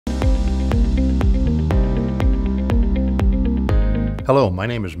Hello, my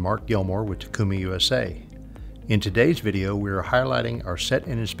name is Mark Gilmore with Takumi USA. In today's video, we are highlighting our Set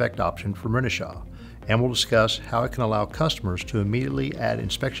and Inspect option from Renishaw, and we'll discuss how it can allow customers to immediately add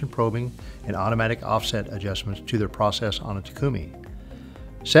inspection probing and automatic offset adjustments to their process on a Takumi.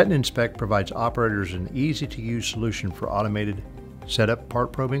 Set and Inspect provides operators an easy-to-use solution for automated setup,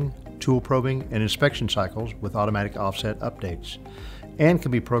 part probing, tool probing, and inspection cycles with automatic offset updates, and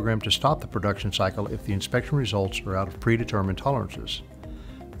can be programmed to stop the production cycle if the inspection results are out of predetermined tolerances.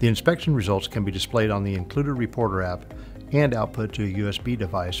 The inspection results can be displayed on the included Reporter app and output to a USB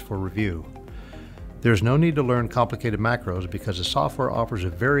device for review. There is no need to learn complicated macros because the software offers a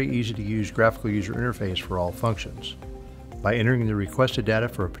very easy-to-use graphical user interface for all functions. By entering the requested data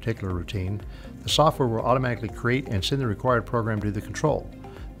for a particular routine, the software will automatically create and send the required program to the control.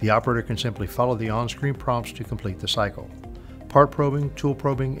 The operator can simply follow the on-screen prompts to complete the cycle. Part probing, tool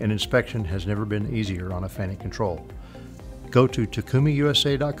probing, and inspection has never been easier on a FANUC control. Go to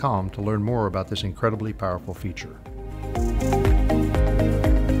TakumiUSA.com to learn more about this incredibly powerful feature.